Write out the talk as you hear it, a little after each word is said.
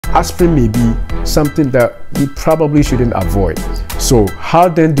aspirin may be something that we probably shouldn't avoid. So how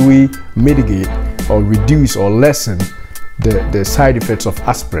then do we mitigate or reduce or lessen the side effects of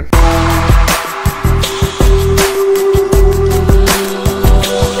aspirin?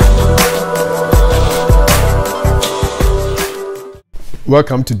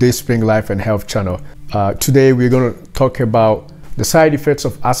 Welcome to Dayspring Life and Health channel. Today we're going to talk about the side effects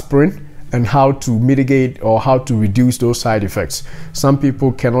of aspirin and how to mitigate or how to reduce those side effects. Some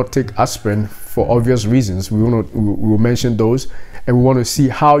people cannot take aspirin for obvious reasons. We will mention those, and we want to see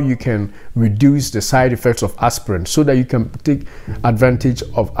how you can reduce the side effects of aspirin so that you can take advantage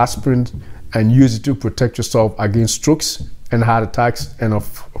of aspirin and use it to protect yourself against strokes and heart attacks, and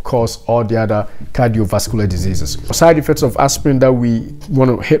of course all the other cardiovascular diseases. Side effects of aspirin that we want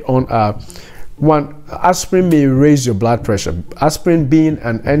to hit on are: one, aspirin may raise your blood pressure. Aspirin, being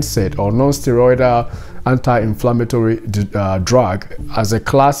an NSAID or non-steroidal anti-inflammatory drug, as a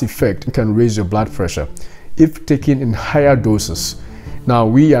class effect can raise your blood pressure if taken in higher doses. Now,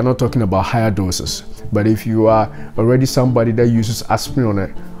 we are not talking about higher doses, but if you are already somebody that uses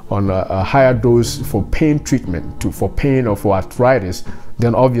aspirin on a higher dose for pain treatment, for pain or for arthritis,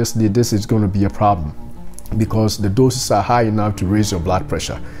 then obviously this is going to be a problem because the doses are high enough to raise your blood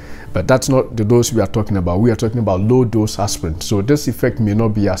pressure. But that's not the dose we are talking about. We are talking about low dose aspirin. So this effect may not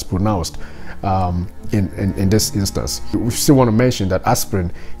be as pronounced in this instance. We still want to mention that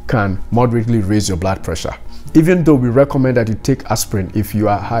aspirin can moderately raise your blood pressure, even though we recommend that you take aspirin if you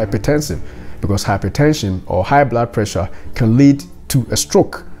are hypertensive, because hypertension or high blood pressure can lead to a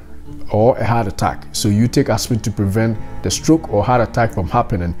stroke or a heart attack. So you take aspirin to prevent the stroke or heart attack from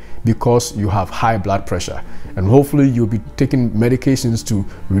happening because you have high blood pressure. And hopefully you'll be taking medications to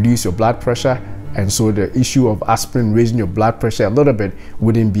reduce your blood pressure, and so the issue of aspirin raising your blood pressure a little bit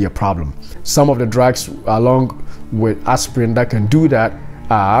wouldn't be a problem. Some of the drugs along with aspirin that can do that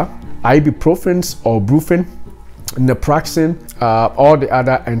are ibuprofen or brufen, naproxen, all the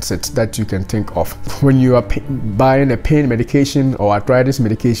other NSAIDs that you can think of. When you are buying a pain medication or arthritis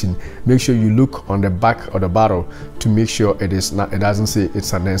medication, make sure you look on the back of the bottle to make sure it doesn't say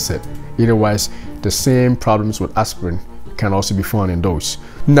it's an NSAID. Otherwise, the same problems with aspirin can also be found in those.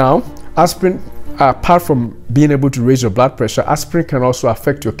 Now, aspirin, apart from being able to raise your blood pressure, aspirin can also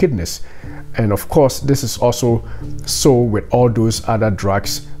affect your kidneys. And of course, this is also so with all those other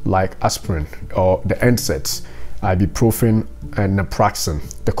drugs like aspirin or the NSAIDs, ibuprofen and naproxen.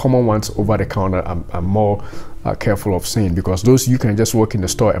 The common ones over the counter I'm more careful of saying, because those you can just walk in the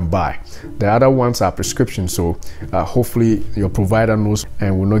store and buy. The other ones are prescription, so hopefully your provider knows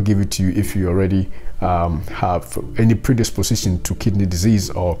and will not give it to you if you already have any predisposition to kidney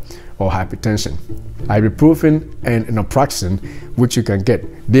disease or hypertension. Ibuprofen and naproxen, which you can get,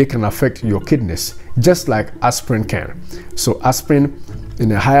 they can affect your kidneys just like aspirin can. So aspirin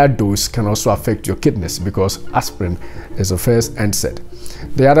in a higher dose can also affect your kidneys because aspirin is the first NSAID.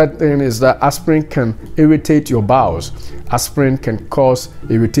 The other thing is that aspirin can irritate your bowels. Aspirin can cause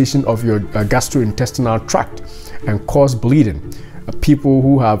irritation of your gastrointestinal tract and cause bleeding. People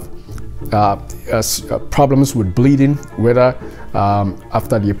who have problems with bleeding, whether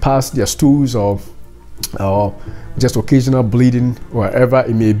after they pass their stools or just occasional bleeding, wherever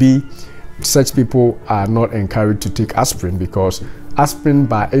it may be, such people are not encouraged to take aspirin because aspirin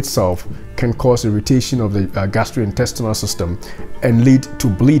by itself can cause irritation of the gastrointestinal system and lead to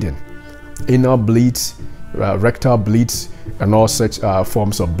bleeding, anal bleeds, rectal bleeds, and all such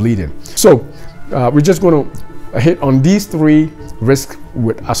forms of bleeding. So we're just going to hit on these three risks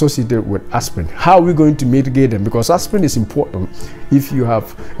associated with aspirin. How are we going to mitigate them? Because aspirin is important if you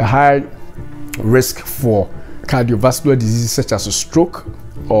have a high risk for cardiovascular diseases such as a stroke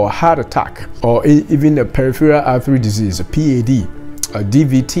or heart attack, or even a peripheral artery disease, a PAD, a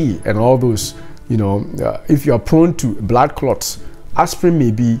DVT, and all those. If you are prone to blood clots, aspirin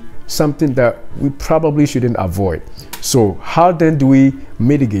may be something that we probably shouldn't avoid. So how then do we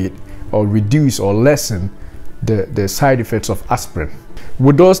mitigate or reduce or lessen the side effects of aspirin?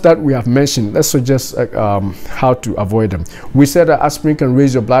 With those that we have mentioned, let's suggest how to avoid them. We said that aspirin can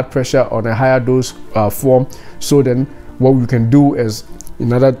raise your blood pressure on a higher dose form. So then what we can do is,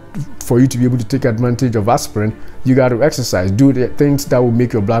 in order for you to be able to take advantage of aspirin, you got to exercise, do the things that will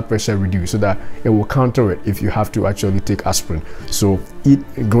make your blood pressure reduce so that it will counter it if you have to actually take aspirin. So eat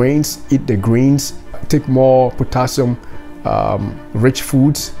grains, eat the greens, take more potassium rich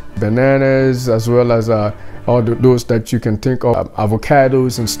foods, bananas, as well as all those that you can think of,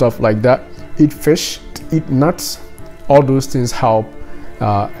 avocados and stuff like that. Eat fish, eat nuts. All those things help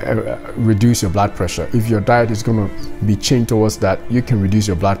reduce your blood pressure. If your diet is going to be changed towards that, you can reduce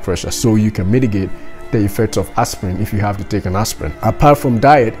your blood pressure so you can mitigate the effects of aspirin if you have to take an aspirin. Apart from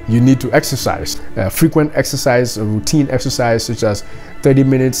diet, you need to exercise. Frequent exercise, routine exercise such as 30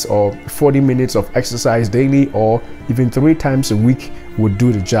 minutes or 40 minutes of exercise daily, or even 3 times a week would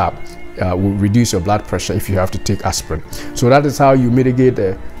do the job. Will reduce your blood pressure if you have to take aspirin. So that is how you mitigate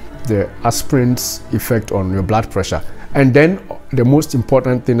the aspirin's effect on your blood pressure. And then the most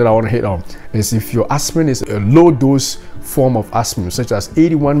important thing that I want to hit on is if your aspirin is a low dose form of aspirin, such as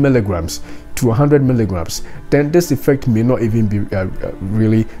 81 milligrams to 100 milligrams, then this effect may not even be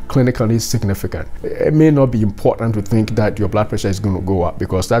really clinically significant. It may not be important to think that your blood pressure is going to go up,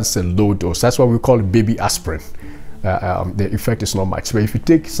 because that's a low dose. That's why we call it baby aspirin. The effect is not much. But if you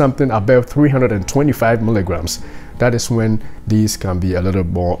take something above 325 milligrams, that is when these can be a little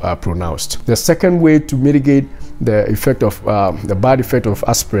more pronounced. The second way to mitigate the effect of the bad effect of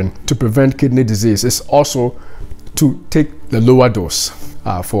aspirin to prevent kidney disease is also to take the lower dose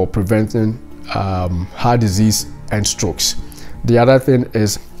for preventing heart disease and strokes. The other thing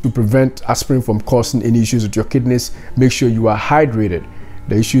is to prevent aspirin from causing any issues with your kidneys. Make sure you are hydrated.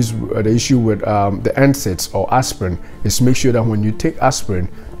 The issue with the NSAIDs or aspirin is make sure that when you take aspirin,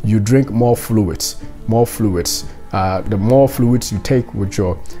 you drink more fluids. The more fluids you take with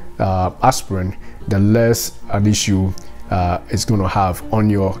your aspirin, the less an issue it's going to have on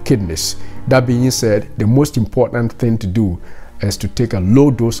your kidneys. That being said, the most important thing to do is to take a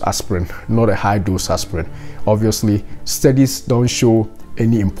low dose aspirin, not a high dose aspirin. Obviously, studies don't show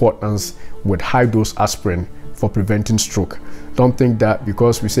any importance with high dose aspirin for preventing stroke. Don't think that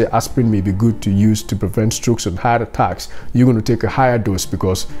because we say aspirin may be good to use to prevent strokes and heart attacks, you're going to take a higher dose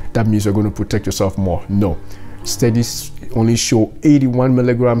because that means you're going to protect yourself more. No. Studies only show 81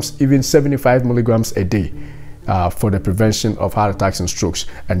 milligrams, even 75 milligrams a day for the prevention of heart attacks and strokes.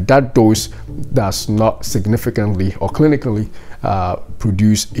 And that dose does not significantly or clinically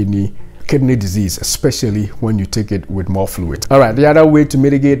produce any kidney disease, especially when you take it with more fluid. All right, the other way to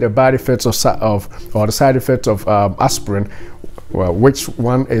mitigate the bad effects or the side effects of aspirin, well, which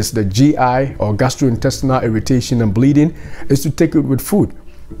one is the GI or gastrointestinal irritation and bleeding, is to take it with food.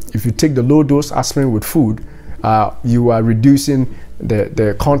 If you take the low dose aspirin with food, you are reducing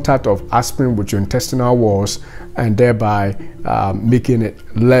the contact of aspirin with your intestinal walls, and thereby making it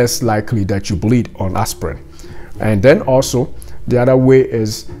less likely that you bleed on aspirin. And then also the other way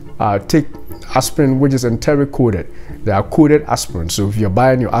is take aspirin which is enteric coated. They are coated aspirin. So if you're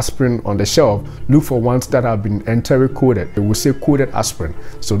buying your aspirin on the shelf, look for ones that have been enteric coated. It will say coated aspirin.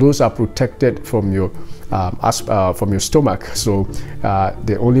 So those are protected from your stomach. So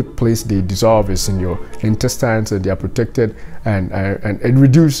the only place they dissolve is in your intestines, and they are protected, and it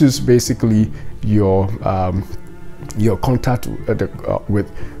reduces basically your contact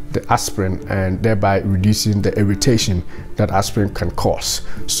with the aspirin, and thereby reducing the irritation that aspirin can cause.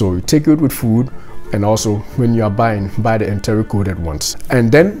 So you take it with food, and also when you are buying, buy the enteric coated ones.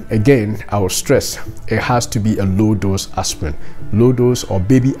 And then again, I will stress, it has to be a low dose aspirin. Low dose or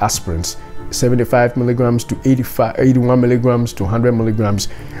baby aspirins, 75 milligrams to 81 milligrams to 100 milligrams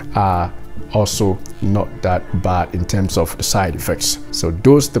are also not that bad in terms of the side effects. So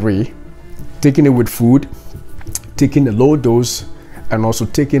those three, taking it with food, taking the low dose, and also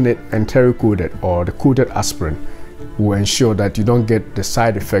taking it enteric coated or the coated aspirin, will ensure that you don't get the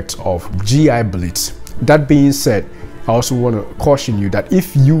side effects of GI bleeds. That being said, I also want to caution you that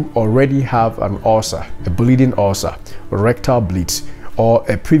if you already have an ulcer, a bleeding ulcer, rectal bleeds, or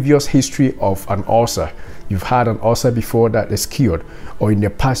a previous history of an ulcer, you've had an ulcer before that is cured, or in the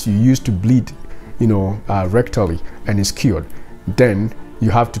past you used to bleed, rectally and is cured, then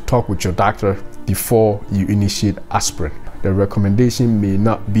you have to talk with your doctor before you initiate aspirin. The recommendation may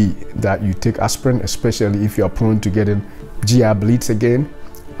not be that you take aspirin, especially if you are prone to getting GI bleeds again,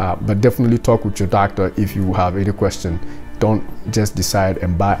 but definitely talk with your doctor if you have any question. Don't just decide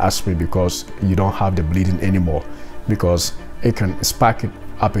and buy aspirin because you don't have the bleeding anymore, because it can spark it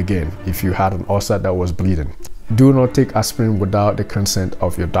up again if you had an ulcer that was bleeding. Do not take aspirin without the consent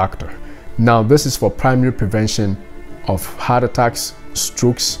of your doctor. Now, this is for primary prevention of heart attacks,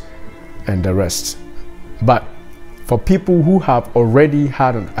 strokes, and the rest. But for people who have already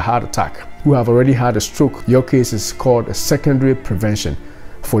had a heart attack, who have already had a stroke, your case is called a secondary prevention.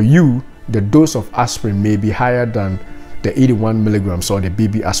 For you, the dose of aspirin may be higher than the 81 milligrams or the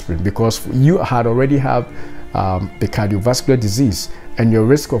baby aspirin, because you had already have the cardiovascular disease, and your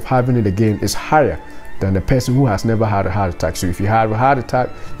risk of having it again is higher than the person who has never had a heart attack. So if you had a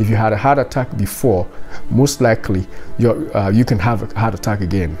heart attack before, most likely you can have a heart attack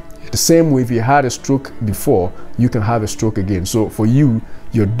again. The same way, if you had a stroke before, you can have a stroke again. So for you,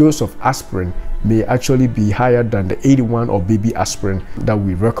 your dose of aspirin may actually be higher than the 81 or baby aspirin that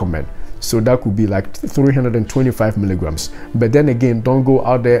we recommend. So that could be like 325 milligrams. But then again, don't go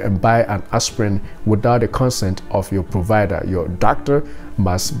out there and buy an aspirin without the consent of your provider. Your doctor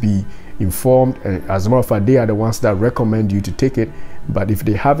must be informed, and as a matter of fact, they are the ones that recommend you to take it. But if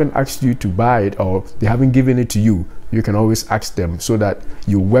they haven't asked you to buy it or they haven't given it to you, you can always ask them so that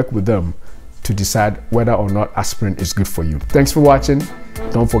you work with them to decide whether or not aspirin is good for you. Thanks for watching.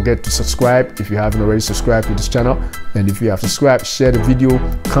 Don't forget to subscribe if you haven't already subscribed to this channel. And if you have subscribed, share the video,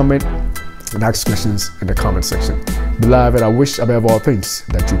 comment, and ask questions in the comment section. Beloved, I wish above all things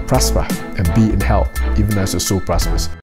that you prosper and be in health, even as your soul prospers.